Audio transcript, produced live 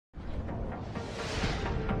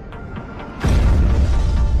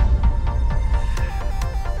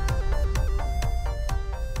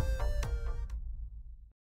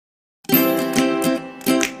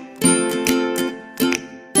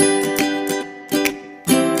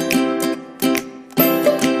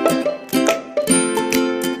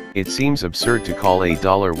It seems absurd to call a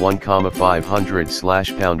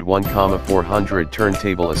 $1,500/pound/1,400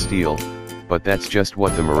 turntable a steal, but that's just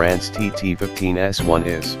what the Marantz TT-15S1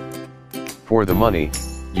 is. For the money,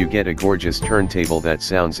 you get a gorgeous turntable that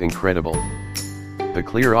sounds incredible. The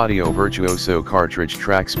Clearaudio Virtuoso cartridge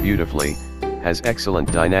tracks beautifully, has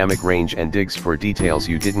excellent dynamic range and digs for details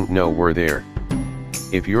you didn't know were there.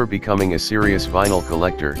 If you're becoming a serious vinyl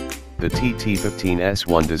collector, the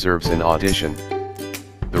TT-15S1 deserves an audition.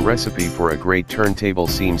 The recipe for a great turntable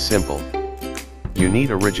seems simple. You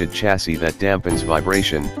need a rigid chassis that dampens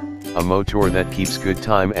vibration, a motor that keeps good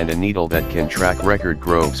time, and a needle that can track record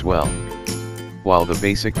grooves well. While the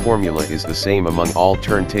basic formula is the same among all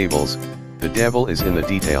turntables, the devil is in the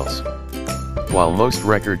details. While most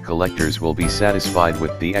record collectors will be satisfied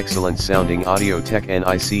with the excellent sounding Audio-Tech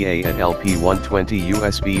NICA at LP120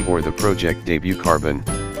 USB or the Project Debut Carbon,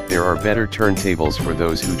 there are better turntables for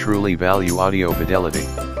those who truly value audio fidelity.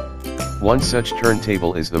 One such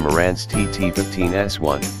turntable is the Marantz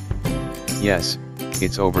TT-15S1. Yes,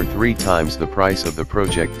 it's over 3 times the price of the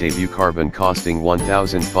Project Debut Carbon, costing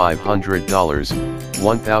 $1,500,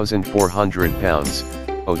 1,400 pounds,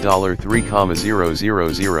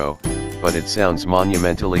 $3,000, but it sounds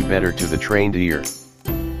monumentally better to the trained ear.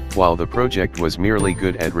 While the Project was merely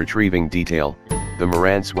good at retrieving detail, the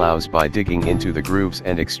Marantz wows by digging into the grooves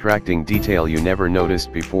and extracting detail you never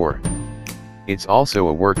noticed before. It's also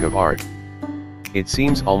a work of art. It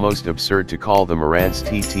seems almost absurd to call the Marantz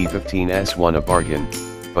TT-15S1 a bargain,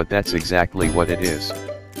 but that's exactly what it is.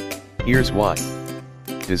 Here's why.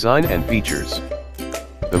 Design and features.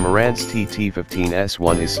 The Marantz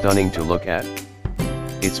TT-15S1 is stunning to look at.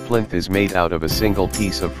 Its plinth is made out of a single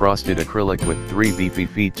piece of frosted acrylic with 3 beefy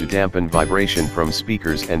feet to dampen vibration from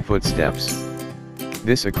speakers and footsteps.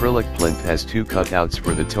 This acrylic plinth has 2 cutouts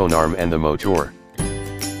for the tone arm and the motor.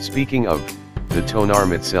 Speaking of, the tone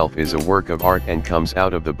arm itself is a work of art and comes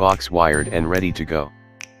out of the box wired and ready to go.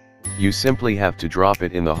 You simply have to drop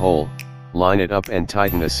it in the hole, line it up and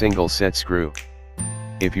tighten a single set screw.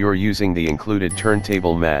 If you're using the included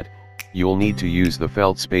turntable mat, you'll need to use the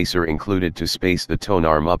felt spacer included to space the tone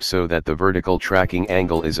arm up so that the vertical tracking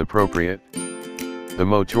angle is appropriate. The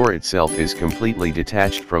motor itself is completely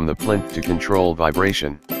detached from the plinth to control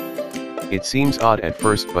vibration. It seems odd at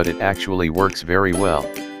first, but it actually works very well.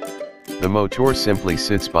 The motor simply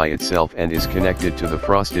sits by itself and is connected to the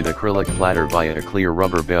frosted acrylic platter via a clear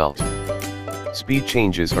rubber belt. Speed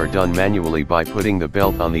changes are done manually by putting the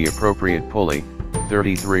belt on the appropriate pulley,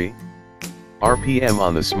 33 RPM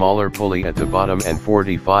on the smaller pulley at the bottom and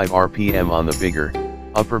 45 RPM on the bigger,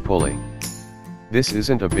 upper pulley. This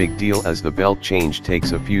isn't a big deal as the belt change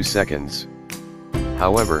takes a few seconds.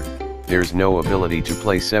 However, there's no ability to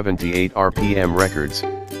play 78 RPM records,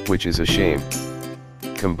 which is a shame.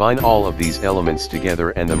 Combine all of these elements together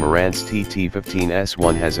and the Marantz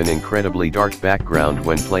TT-15S1 has an incredibly dark background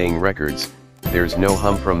when playing records. There's no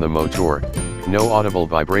hum from the motor, no audible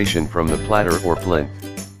vibration from the platter or plinth.